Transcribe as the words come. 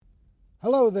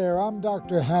Hello there, I'm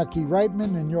Dr. Hackie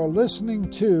Reitman, and you're listening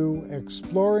to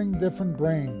Exploring Different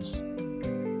Brains.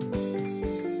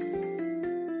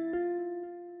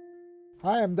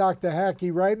 Hi, I'm Dr.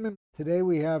 Hackie Reitman. Today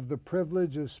we have the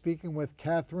privilege of speaking with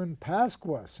Catherine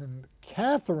Pasquas. And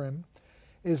Catherine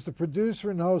is the producer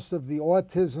and host of the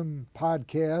Autism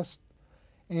Podcast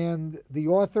and the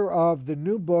author of the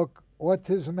new book,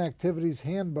 Autism Activities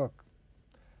Handbook.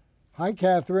 Hi,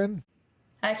 Catherine.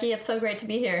 Hackie, it's so great to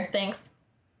be here. Thanks.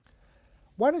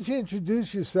 Why don't you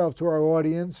introduce yourself to our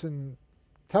audience and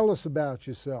tell us about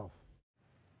yourself?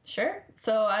 Sure.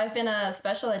 So I've been a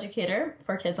special educator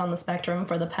for kids on the spectrum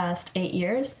for the past 8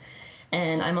 years,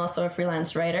 and I'm also a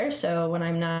freelance writer. So when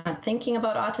I'm not thinking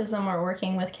about autism or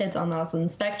working with kids on the autism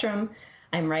spectrum,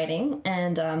 I'm writing.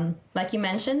 And like you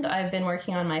mentioned, I've been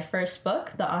working on my first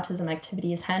book, the Autism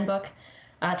Activities Handbook,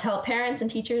 to help parents and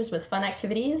teachers with fun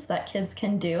activities that kids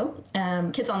can do,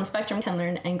 kids on the spectrum can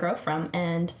learn and grow from.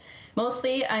 And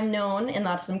mostly I'm known in the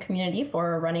autism community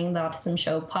for running the Autism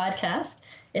Show podcast.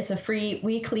 It's a free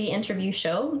weekly interview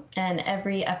show, and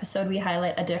every episode we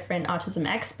highlight a different autism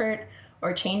expert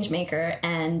or change maker,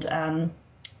 and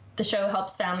the show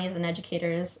helps families and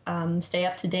educators stay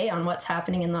up to date on what's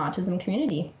happening in the autism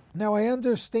community. Now, I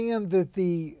understand that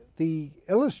the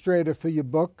illustrator for your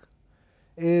book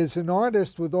is an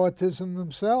artist with autism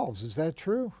themselves. Is that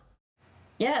true?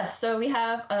 Yes, so we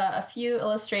have a few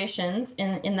illustrations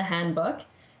in the handbook,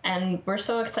 and we're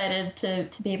so excited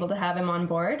to be able to have him on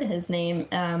board. His name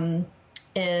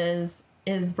is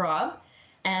Rob,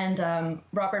 and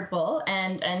Robert Bull,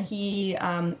 and he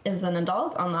is an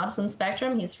adult on the autism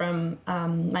spectrum. He's from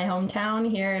my hometown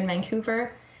here in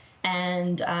Vancouver,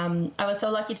 and I was so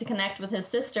lucky to connect with his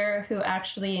sister, who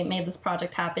actually made this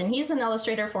project happen. He's an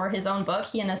illustrator for his own book.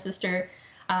 He and his sister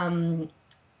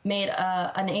made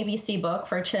an ABC book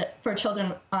for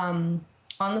children on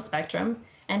the spectrum,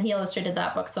 and he illustrated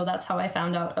that book. So that's how I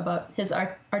found out about his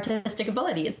artistic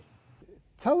abilities.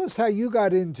 Tell us how you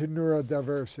got into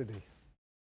neurodiversity.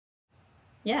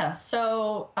 Yeah,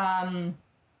 so I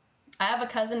have a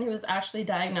cousin who was actually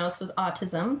diagnosed with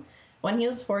autism when he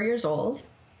was 4 years old,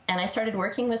 and I started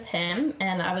working with him,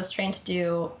 and I was trained to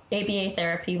do ABA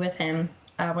therapy with him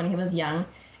when he was young.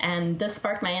 And this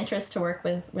sparked my interest to work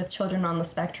with children on the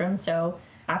spectrum. So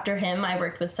after him, I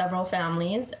worked with several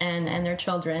families and their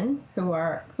children who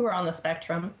are on the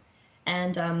spectrum.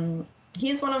 And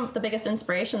he's one of the biggest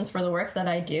inspirations for the work that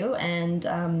I do.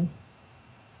 And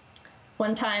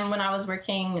one time when I was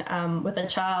working with a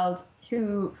child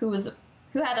who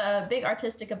had a big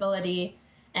artistic ability,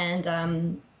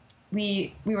 and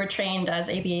we were trained as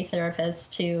ABA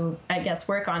therapists to, I guess,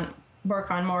 work on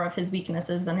more of his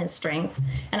weaknesses than his strengths.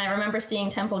 And I remember seeing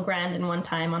Temple Grandin one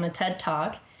time on a TED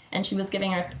Talk, and she was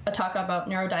giving a talk about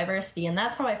neurodiversity, and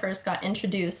that's how I first got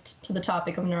introduced to the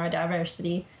topic of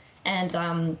neurodiversity.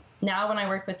 And now when I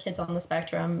work with kids on the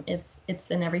spectrum, it's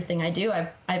in everything I do.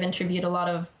 I've interviewed a lot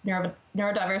of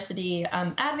neurodiversity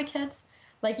advocates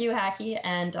like you, Hackie,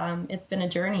 and it's been a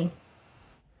journey.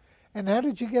 And how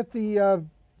did you get the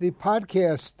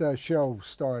podcast show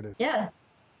started? Yeah.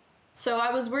 So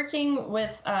I was working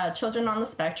with children on the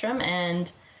spectrum, and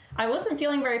I wasn't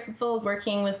feeling very fulfilled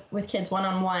working with kids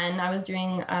one-on-one. I was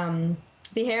doing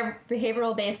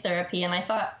behavioral-based therapy, and I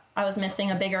thought I was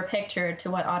missing a bigger picture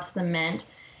to what autism meant.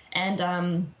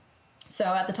 And so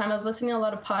at the time I was listening to a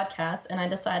lot of podcasts, and I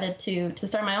decided to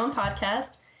start my own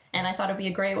podcast, and I thought it'd be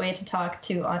a great way to talk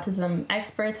to autism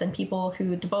experts and people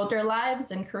who devote their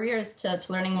lives and careers to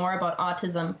learning more about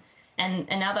autism. And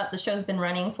now that the show's been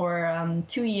running for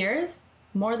 2 years,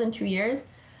 more than 2 years,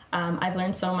 I've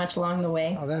learned so much along the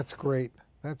way. Oh, that's great.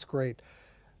 That's great.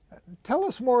 Tell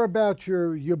us more about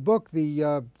your book, the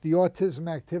Autism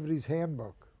Activities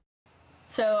Handbook.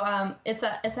 So it's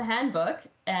a handbook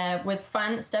with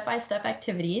fun step-by-step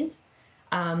activities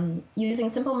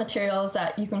using simple materials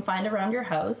that you can find around your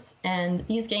house. And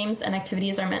these games and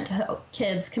activities are meant to help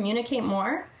kids communicate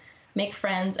more, make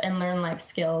friends, and learn life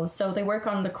skills. So they work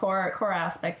on the core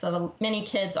aspects that many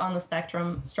kids on the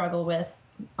spectrum struggle with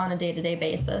on a day-to-day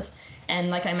basis. And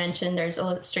like I mentioned, there's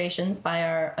illustrations by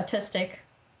our autistic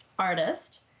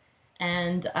artist.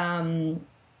 And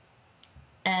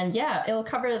yeah, it'll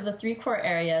cover the 3 core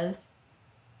areas.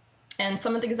 And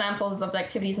some of the examples of the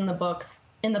activities in the book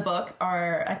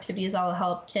are activities that will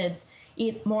help kids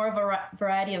eat more of a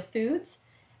variety of foods.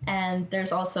 And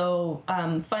there's also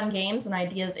fun games and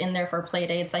ideas in there for play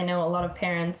dates. I know a lot of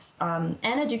parents and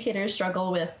educators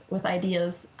struggle with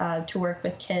ideas to work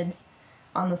with kids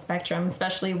on the spectrum,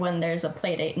 especially when there's a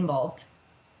play date involved.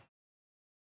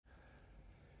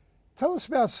 Tell us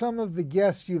about some of the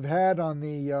guests you've had on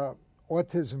the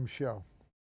Autism Show.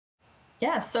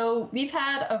 Yeah, so we've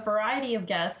had a variety of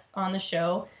guests on the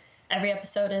show. Every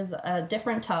episode is a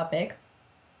different topic.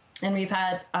 And we've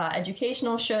had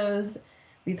educational shows.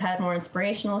 We've had more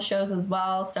inspirational shows as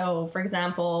well. So, for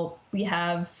example, we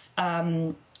have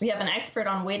an expert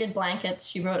on weighted blankets.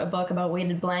 She wrote a book about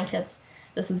weighted blankets.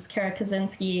 This is Kara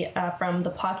Kaczynski from The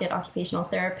Pocket Occupational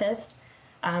Therapist.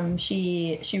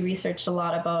 She researched a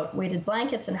lot about weighted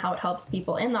blankets and how it helps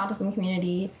people in the autism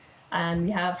community. And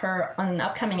we have her on an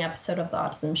upcoming episode of The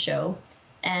Autism Show.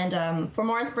 And for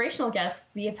more inspirational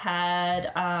guests, we've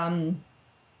had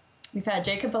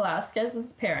Jacob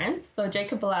Velasquez's parents. So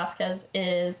Jacob Velasquez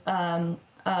is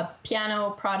a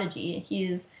piano prodigy.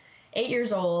 He's 8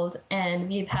 years old, and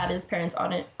we've had his parents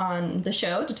on the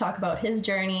show to talk about his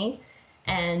journey,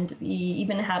 and we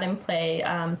even had him play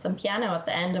some piano at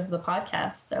the end of the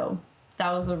podcast. So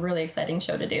that was a really exciting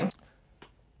show to do.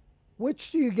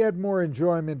 Which do you get more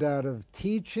enjoyment out of?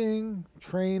 Teaching,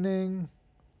 training,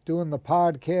 doing the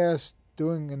podcast,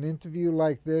 doing an interview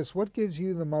like this? What gives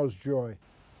you the most joy?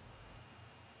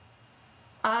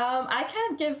 I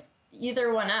can't give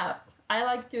either one up. I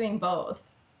like doing both.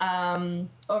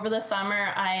 Over the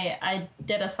summer, I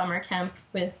did a summer camp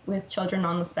with children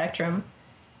on the spectrum,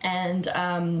 and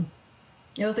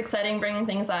it was exciting bringing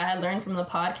things that I had learned from the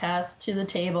podcast to the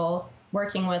table,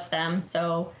 working with them.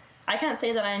 So I can't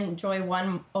say that I enjoy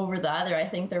one over the other. I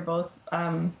think they're both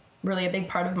really a big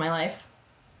part of my life.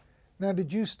 Now,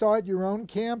 did you start your own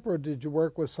camp, or did you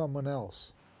work with someone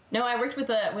else? No, I worked with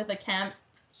a camp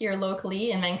here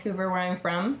locally in Vancouver, where I'm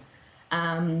from.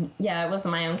 Yeah, it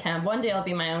wasn't my own camp. One day I'll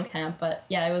be my own camp, but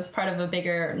yeah, it was part of a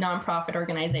bigger nonprofit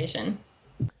organization.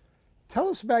 Tell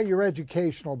us about your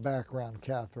educational background,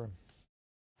 Catherine.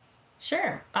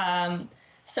 Sure.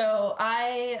 So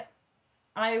I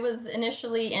was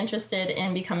initially interested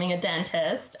in becoming a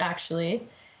dentist, actually,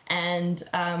 and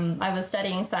I was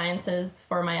studying sciences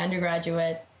for my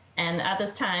undergraduate. And at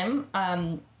this time,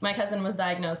 my cousin was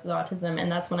diagnosed with autism,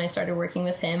 and that's when I started working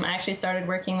with him. I actually started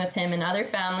working with him and other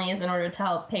families in order to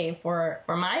help pay for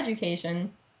my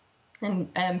education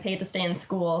and pay to stay in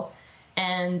school.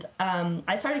 And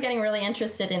I started getting really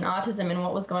interested in autism and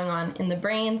what was going on in the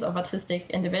brains of autistic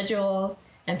individuals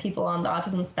and people on the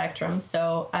autism spectrum.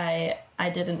 So I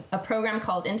did a program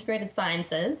called Integrated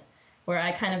Sciences, where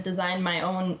I kind of designed my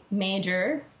own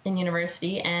major in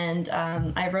university, and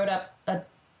I wrote up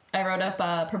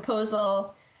a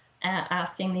proposal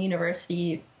asking the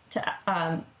university to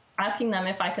asking them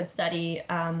if I could study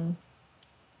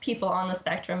people on the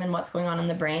spectrum and what's going on in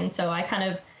the brain. So I kind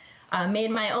of made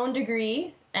my own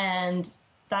degree, and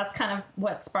that's kind of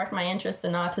what sparked my interest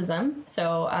in autism.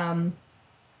 So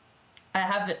I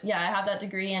have that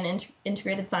degree in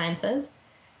integrated sciences,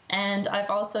 and I've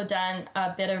also done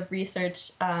a bit of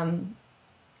research as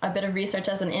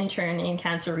an intern in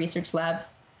cancer research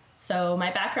labs. So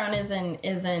my background is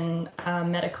in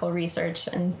medical research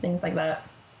and things like that.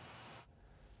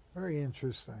 Very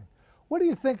interesting. What do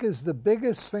you think is the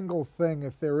biggest single thing,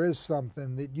 if there is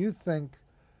something, that you think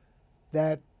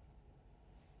that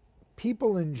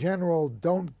people in general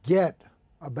don't get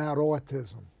about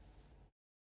autism?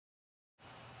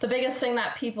 The biggest thing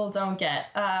that people don't get.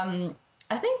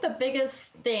 I think the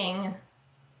biggest thing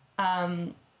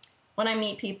when I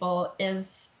meet people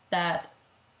is that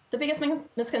the biggest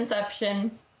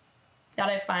misconception that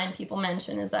I find people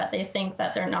mention is that they think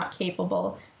that they're not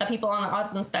capable, that people on the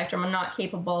autism spectrum are not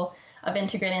capable of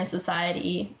integrating in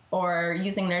society or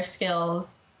using their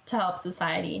skills to help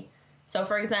society. So,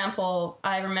 for example,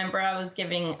 I remember I was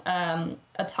giving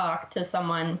a talk to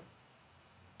someone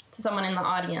in the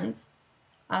audience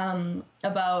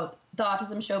about the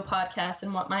Autism Show podcast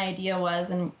and what my idea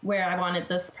was and where I wanted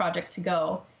this project to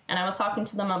go. And I was talking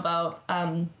to them about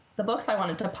the books I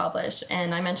wanted to publish,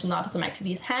 and I mentioned the Autism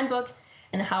Activities Handbook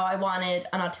and how I wanted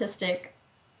an autistic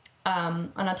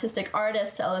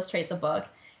artist to illustrate the book.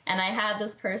 And I had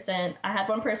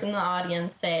one person in the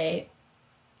audience say,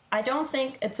 I don't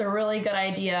think it's a really good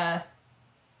idea,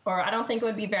 or I don't think it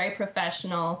would be very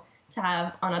professional to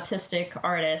have an autistic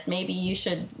artist. Maybe you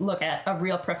should look at a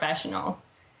real professional.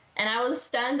 And I was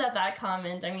stunned at that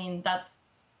comment. I mean, that's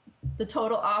the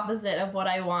total opposite of what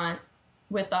I want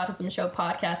with the Autism Show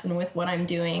podcast and with what I'm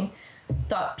doing.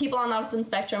 People on the autism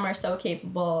spectrum are so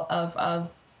capable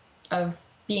of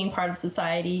being part of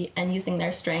society and using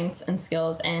their strengths and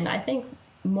skills. And I think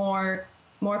more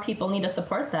people need to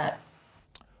support that.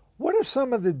 What are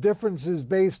some of the differences,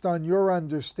 based on your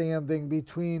understanding,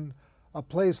 between a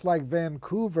place like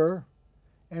Vancouver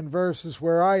and versus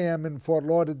where I am in Fort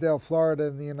Lauderdale, Florida,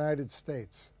 in the United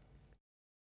States?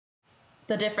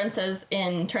 The differences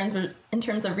in terms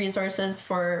of resources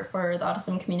for the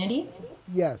autism community?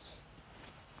 Yes.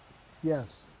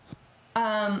 Yes.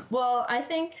 Well, I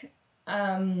think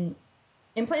in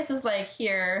places like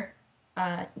here,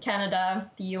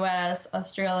 Canada, the US,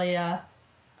 Australia,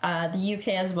 the UK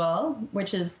as well,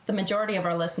 which is the majority of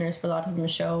our listeners for the Autism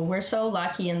Show, we're so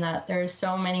lucky in that there's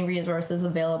so many resources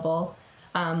available.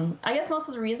 I guess most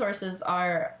of the resources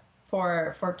are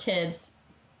for kids,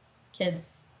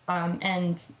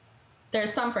 and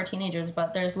there's some for teenagers,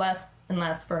 but there's less and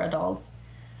less for adults.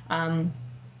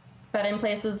 But in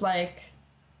places like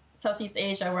Southeast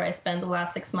Asia, where I spent the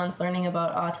last 6 months learning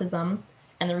about autism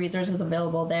and the resources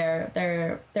available there,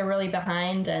 they're really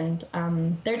behind, and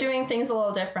they're doing things a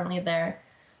little differently there.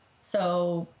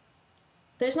 So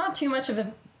there's not too much of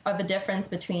a difference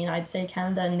between, I'd say,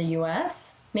 Canada and the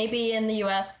US. Maybe in the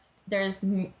US, they're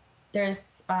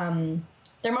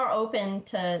more open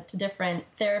to different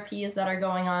therapies that are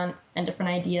going on and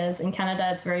different ideas. In Canada,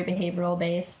 it's very behavioral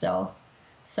based still.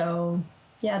 So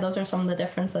yeah, those are some of the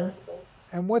differences.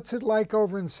 And what's it like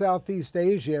over in Southeast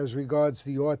Asia as regards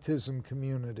the autism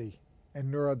community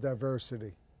and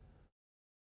neurodiversity?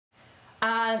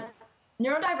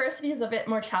 Neurodiversity is a bit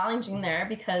more challenging there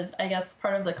because I guess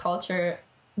part of the culture,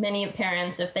 many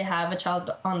parents, if they have a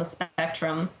child on the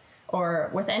spectrum or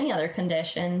with any other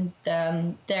condition,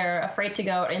 they're afraid to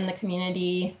go out in the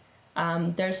community.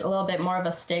 There's a little bit more of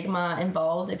a stigma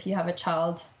involved if you have a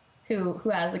child who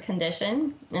has a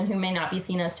condition and who may not be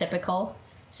seen as typical.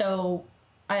 So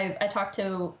I talked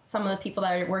to some of the people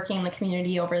that are working in the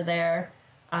community over there.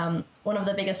 One of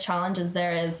the biggest challenges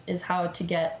there is how to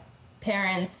get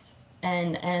parents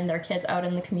and their kids out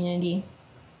in the community.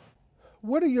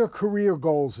 What are your career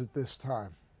goals at this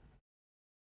time?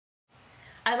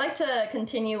 I'd like to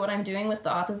continue what I'm doing with the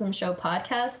Autism Show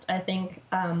podcast. I think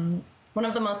one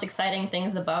of the most exciting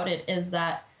things about it is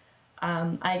that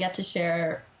I get to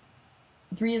share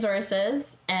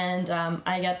resources and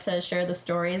I get to share the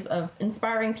stories of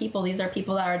inspiring people. These are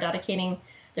people that are dedicating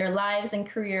their lives and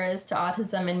careers to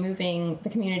autism and moving the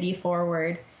community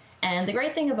forward. And the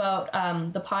great thing about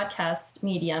the podcast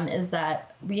medium is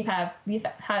that we have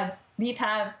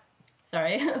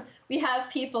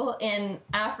people in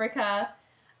Africa,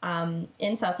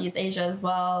 in Southeast Asia as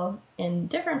well, in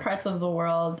different parts of the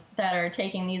world that are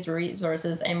taking these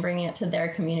resources and bringing it to their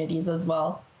communities as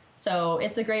well. So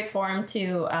it's a great forum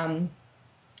to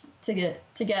get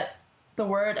the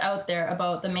word out there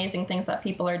about the amazing things that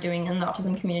people are doing in the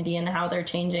autism community and how they're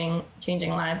changing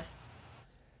lives.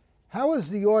 How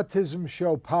is the Autism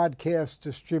Show podcast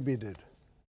distributed?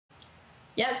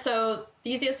 Yeah, so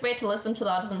the easiest way to listen to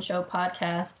the Autism Show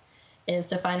podcast is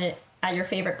to find it at your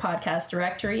favorite podcast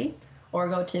directory or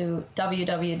go to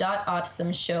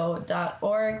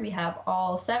www.autismshow.org. We have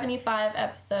all 75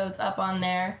 episodes up on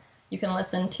there. You can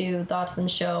listen to the Autism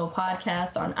Show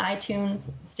podcast on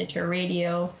iTunes, Stitcher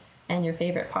Radio, and your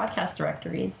favorite podcast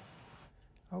directories.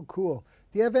 Oh, cool.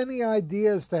 Do you have any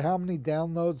idea as to how many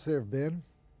downloads there have been?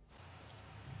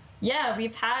 Yeah,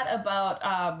 we've had about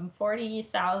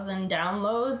 40,000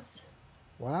 downloads.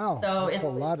 Wow, so that's a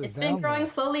lot of downloads. It's been growing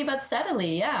slowly but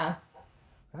steadily, yeah.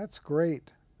 That's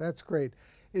great. That's great.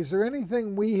 Is there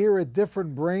anything we here at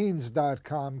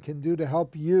differentbrains.com can do to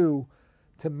help you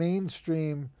to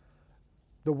mainstream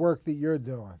the work that you're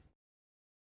doing?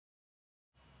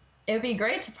 It would be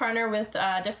great to partner with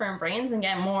Different Brains and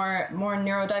get more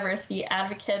neurodiversity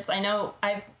advocates. I know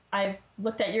I've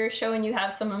looked at your show and you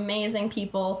have some amazing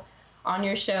people on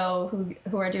your show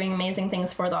who are doing amazing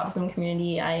things for the autism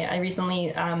community. I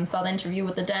recently saw the interview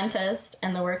with the dentist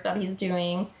and the work that he's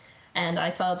doing, and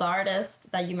I saw the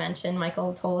artist that you mentioned,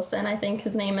 Michael Tolleson, I think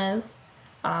his name is.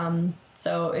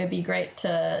 So it'd be great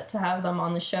to have them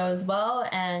on the show as well.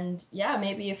 And yeah,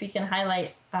 maybe if we can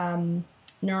highlight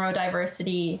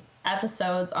neurodiversity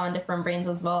episodes on Different Brains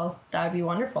as well, that would be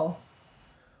wonderful.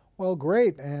 Well,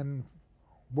 great. And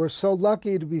we're so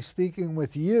lucky to be speaking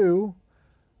with you,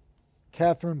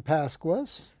 Catherine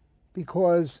Pasquas,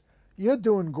 because you're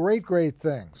doing great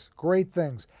things, great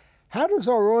things. How does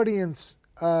our audience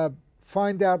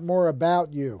find out more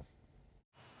about you?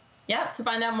 Yeah, to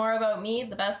find out more about me,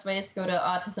 the best way is to go to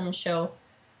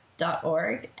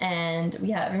autismshow.org, and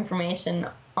we have information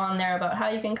on there about how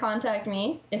you can contact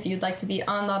me if you'd like to be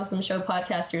on the Autism Show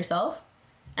podcast yourself.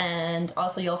 And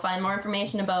also you'll find more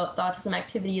information about the Autism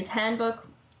Activities Handbook,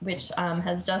 which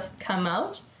has just come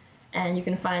out, and you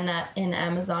can find that in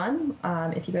Amazon.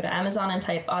 If you go to Amazon and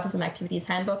type Autism Activities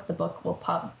Handbook, the book will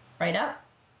pop right up.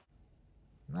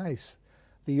 Nice.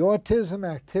 The Autism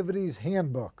Activities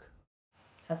Handbook.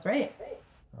 That's right.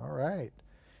 All right.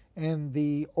 And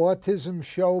the Autism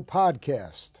Show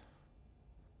podcast.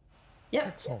 Yep.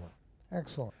 Excellent.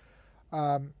 Excellent.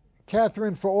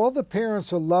 Catherine, for all the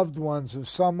parents or loved ones of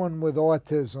someone with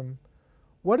autism,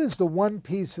 what is the one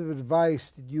piece of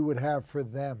advice that you would have for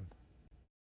them?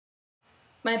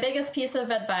 My biggest piece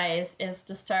of advice is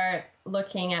to start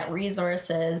looking at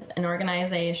resources and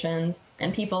organizations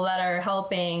and people that are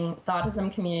helping the autism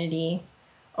community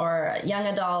or young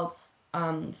adults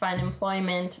find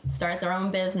employment, start their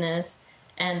own business,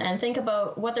 and think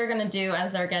about what they're going to do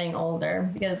as they're getting older.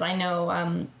 Because I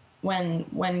know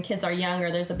when kids are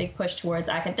younger, there's a big push towards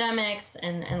academics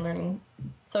and learning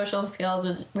social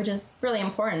skills, which is really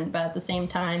important. But at the same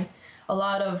time, a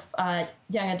lot of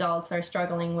young adults are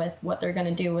struggling with what they're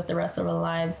going to do with the rest of their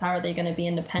lives. How are they going to be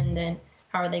independent?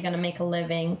 How are they going to make a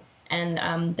living?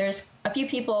 And there's a few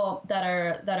people that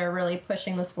are really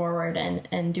pushing this forward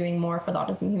and doing more for the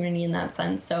autism community in that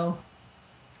sense. So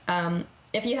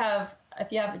if you have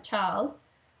a child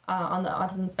on the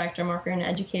autism spectrum, or if you're an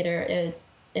educator,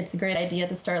 it's a great idea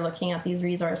to start looking at these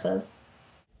resources.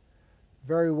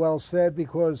 Very well said,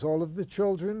 because all of the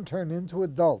children turn into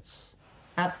adults.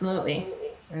 Absolutely.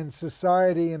 And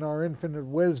society, in our infinite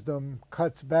wisdom,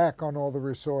 cuts back on all the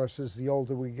resources the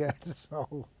older we get.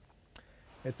 So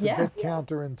it's a bit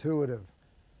counterintuitive.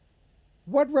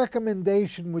 What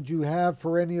recommendation would you have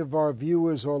for any of our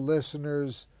viewers or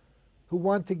listeners who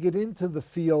want to get into the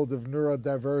field of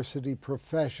neurodiversity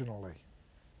professionally?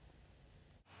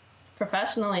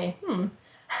 Professionally?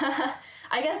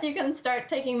 I guess you can start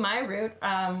taking my route,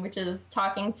 which is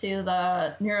talking to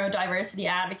the neurodiversity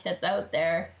advocates out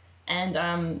there.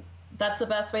 And that's the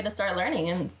best way to start learning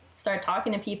and start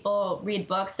talking to people, read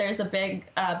books. There's a big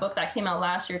book that came out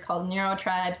last year called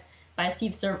Neurotribes by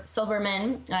Steve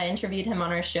Silverman. I interviewed him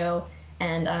on our show,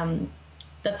 and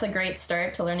that's a great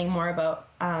start to learning more about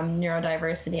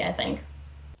neurodiversity, I think.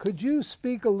 Could you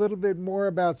speak a little bit more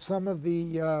about some of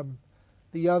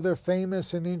the other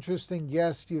famous and interesting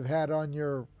guests you've had on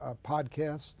your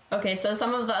podcast? Okay, so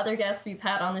some of the other guests we've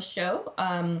had on the show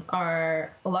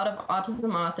are a lot of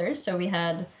autism authors. So we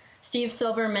had Steve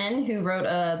Silverman, who wrote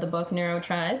the book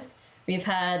Neurotribes. We've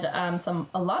had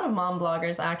a lot of mom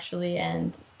bloggers, actually,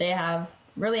 and they have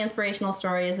really inspirational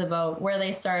stories about where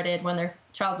they started when their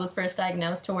child was first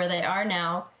diagnosed to where they are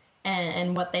now,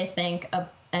 and what they think of,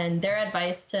 and their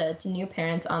advice to new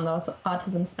parents on the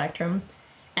autism spectrum.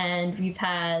 And we've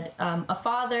had a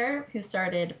father who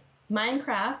started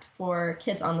Minecraft for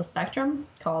kids on the spectrum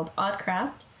called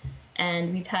Oddcraft.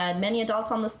 And we've had many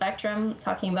adults on the spectrum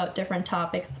talking about different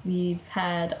topics. We've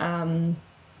had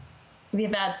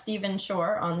Stephen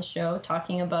Shore on the show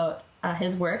talking about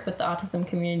his work with the autism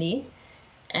community.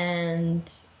 And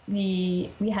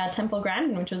we had Temple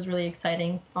Grandin, which was really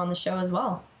exciting, on the show as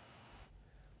well.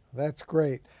 That's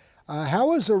great.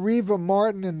 How is Areva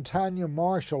Martin and Tanya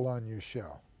Marshall on your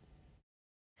show?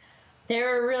 They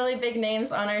were really big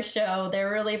names on our show. They're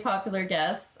really popular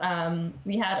guests.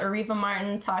 We had Areva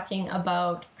Martin talking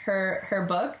about her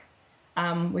book,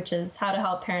 which is How to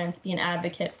Help Parents Be an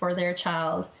Advocate for Their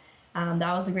Child.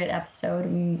 That was a great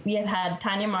episode. We have had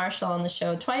Tanya Marshall on the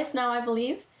show twice now, I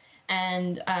believe.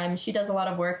 And she does a lot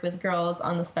of work with girls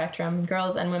on the spectrum,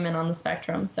 girls and women on the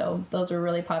spectrum. So those were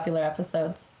really popular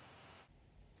episodes.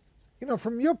 You know,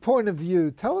 from your point of view,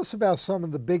 tell us about some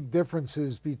of the big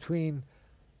differences between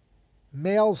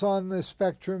males on the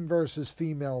spectrum versus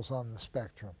females on the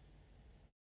spectrum.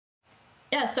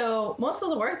 Yeah, so most of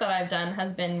the work that I've done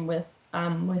has been with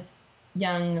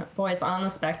young boys on the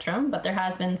spectrum, but there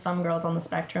has been some girls on the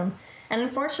spectrum. And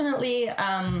unfortunately,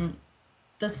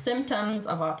 the symptoms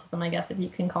of autism, I guess if you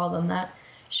can call them that,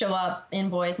 show up in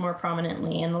boys more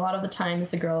prominently. And a lot of the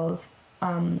times the girls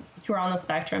who are on the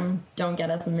spectrum don't get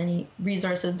as many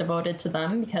resources devoted to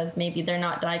them because maybe they're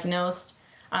not diagnosed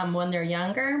when they're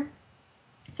younger.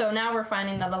 So now we're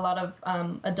finding that a lot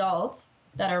of adults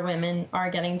that are women are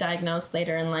getting diagnosed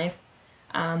later in life.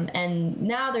 And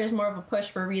now there's more of a push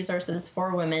for resources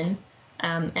for women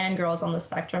and girls on the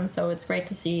spectrum. So it's great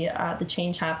to see the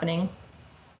change happening.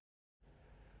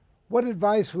 What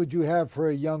advice would you have for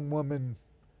a young woman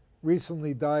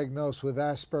recently diagnosed with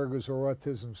Asperger's or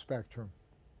autism spectrum?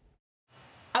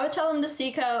 I would tell them to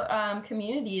seek out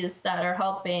communities that are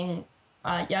helping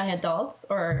young adults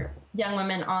or young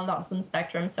women on the autism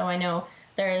spectrum. So I know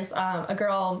there's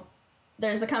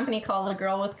there's a company called A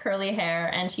Girl with Curly Hair,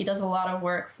 and she does a lot of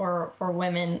work for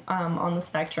women on the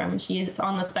spectrum. She's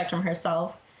on the spectrum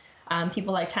herself.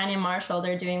 People like Tanya Marshall,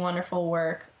 they're doing wonderful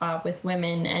work with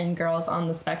women and girls on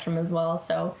the spectrum as well.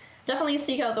 So definitely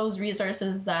seek out those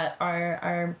resources that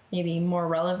are maybe more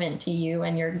relevant to you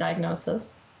and your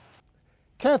diagnosis.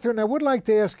 Catherine, I would like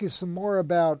to ask you some more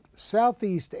about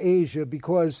Southeast Asia,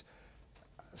 because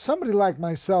somebody like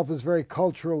myself is very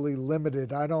culturally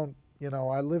limited. I don't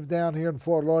I live down here in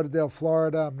Fort Lauderdale,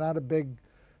 Florida. I'm not a big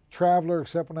traveler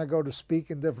except when I go to speak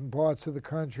in different parts of the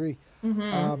country.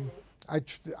 Mm-hmm.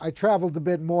 I traveled a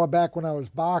bit more back when I was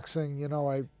boxing,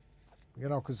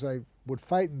 because I would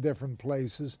fight in different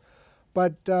places.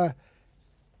 But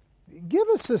give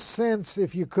us a sense,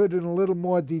 if you could, in a little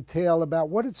more detail about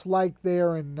what it's like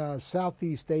there in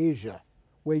Southeast Asia,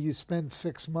 where you spent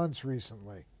 6 months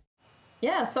recently.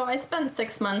 Yeah, so I spent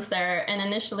 6 months there, and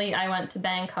initially I went to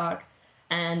Bangkok,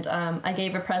 and I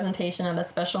gave a presentation at a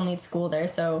special needs school there.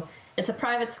 So it's a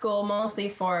private school, mostly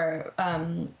for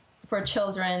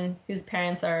children whose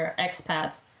parents are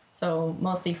expats. So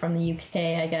mostly from the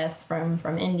UK, I guess,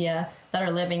 from India, that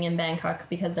are living in Bangkok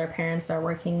because their parents are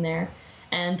working there.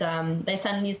 And they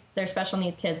send their special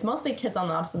needs kids, mostly kids on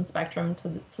the autism spectrum,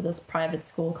 to this private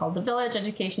school called the Village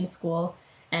Education School.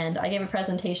 And I gave a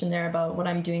presentation there about what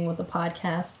I'm doing with the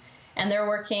podcast. And they're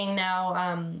working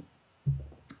now,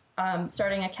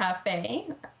 starting a cafe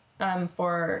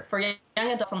for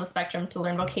young adults on the spectrum to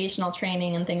learn vocational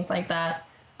training and things like that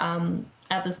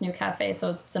at this new cafe.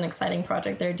 So it's an exciting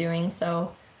project they're doing.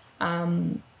 So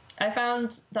I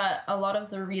found that a lot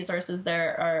of the resources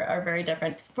there are very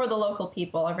different for the local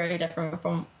people, are very different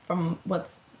from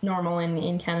what's normal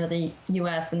in Canada, the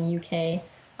US, and the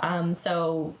UK.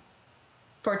 So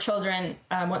for children,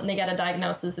 when they get a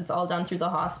diagnosis, it's all done through the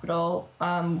hospital.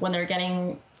 When they're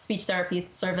getting speech therapy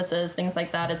services, things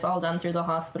like that, it's all done through the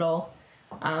hospital.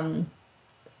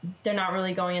 They're not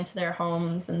really going into their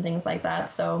homes and things like that.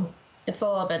 So it's a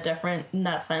little bit different in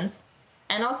that sense.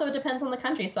 And also it depends on the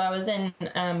country. So I was in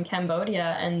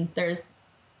Cambodia, and there's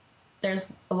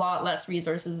a lot less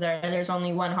resources there. There's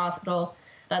only one hospital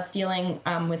that's dealing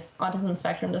with autism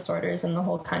spectrum disorders in the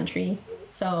whole country.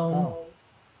 So,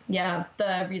 yeah,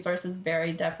 the resources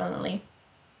vary definitely.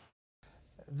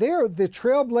 There, the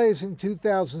Trailblazing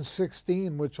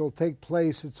 2016, which will take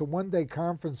place, it's a one-day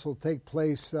conference, will take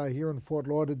place here in Fort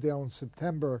Lauderdale in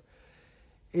September,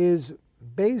 is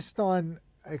based on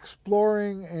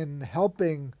exploring and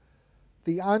helping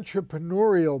the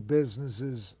entrepreneurial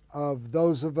businesses of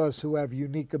those of us who have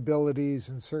unique abilities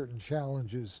and certain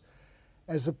challenges,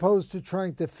 as opposed to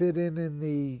trying to fit in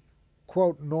the,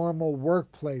 quote, normal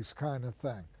workplace kind of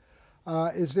thing.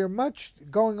 Is there much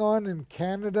going on in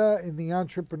Canada in the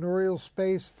entrepreneurial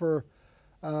space for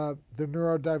the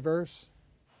neurodiverse?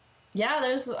 Yeah,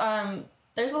 there's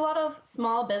a lot of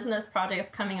small business projects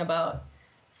coming about.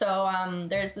 So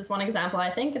there's this one example, I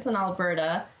think it's in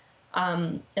Alberta.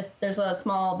 There's a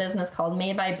small business called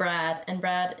Made by Brad. And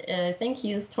Brad, I think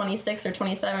he's 26 or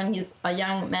 27. He's a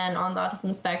young man on the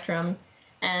autism spectrum.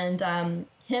 And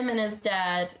him and his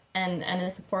dad and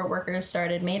his support workers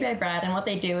started Made by Brad. And what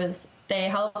they do is they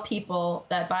help people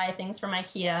that buy things from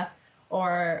IKEA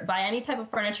or buy any type of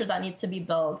furniture that needs to be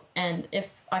built. And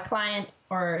if a client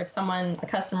or if a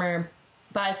customer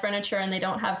buys furniture and they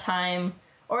don't have time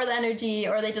or the energy,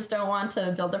 or they just don't want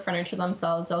to build the furniture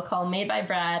themselves, they'll call Made by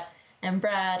Brad, and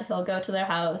Brad, he'll go to their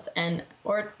house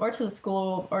or to the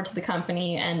school or to the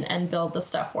company and build the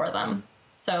stuff for them.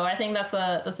 So I think that's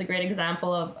a great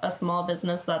example of a small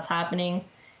business that's happening,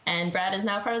 and Brad is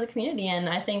now part of the community, and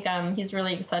I think he's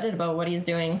really excited about what he's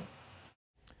doing.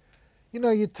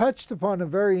 You touched upon a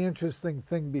very interesting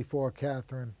thing before,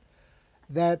 Catherine,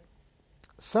 that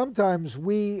sometimes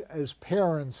we as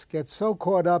parents get so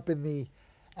caught up in the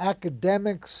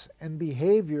academics and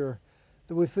behavior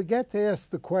that we forget to ask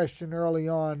the question early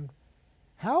on,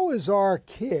 how is our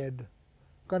kid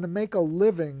going to make a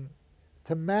living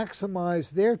to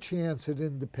maximize their chance at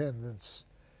independence,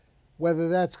 whether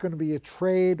that's going to be a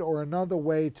trade or another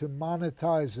way to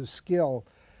monetize a skill.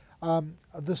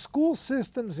 The school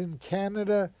systems in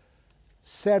Canada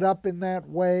set up in that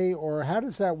way, or how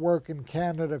does that work in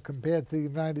Canada compared to the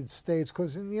United States?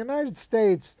 Because in the United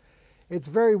States, it's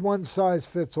very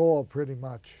one-size-fits-all, pretty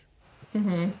much.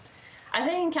 Mm-hmm. I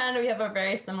think in Canada we have a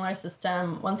very similar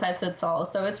system, one-size-fits-all.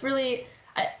 So it's really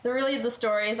the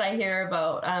stories I hear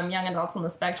about young adults on the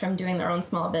spectrum doing their own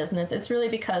small business, it's really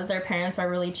because their parents are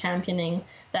really championing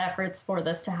the efforts for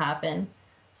this to happen.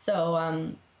 So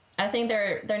I think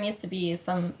there needs to be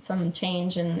some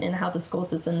change in how the school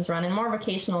systems run and more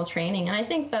vocational training. And I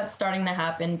think that's starting to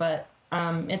happen, but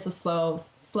it's a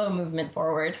slow movement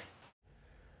forward.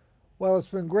 Well, it's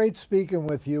been great speaking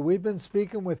with you. We've been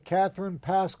speaking with Catherine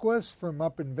Pasquas from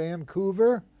up in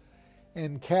Vancouver,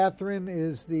 and Catherine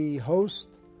is the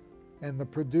host and the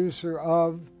producer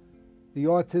of the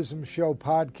Autism Show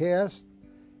podcast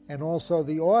and also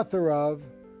the author of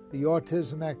the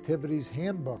Autism Activities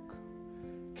Handbook.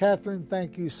 Catherine,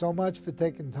 thank you so much for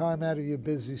taking time out of your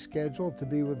busy schedule to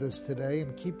be with us today,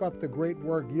 and keep up the great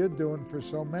work you're doing for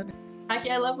so many. Haki,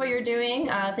 I love what you're doing.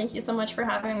 Thank you so much for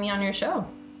having me on your show.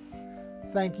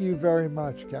 Thank you very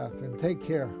much, Catherine. Take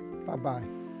care. Bye-bye.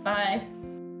 Bye.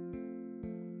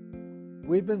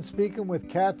 We've been speaking with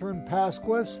Catherine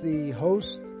Pasquas, the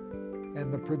host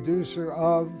and the producer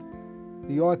of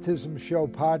the Autism Show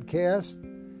podcast,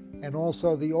 and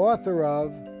also the author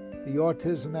of the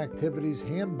Autism Activities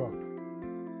Handbook.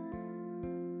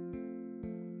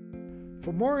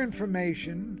 For more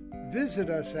information, visit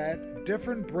us at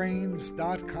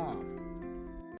differentbrains.com.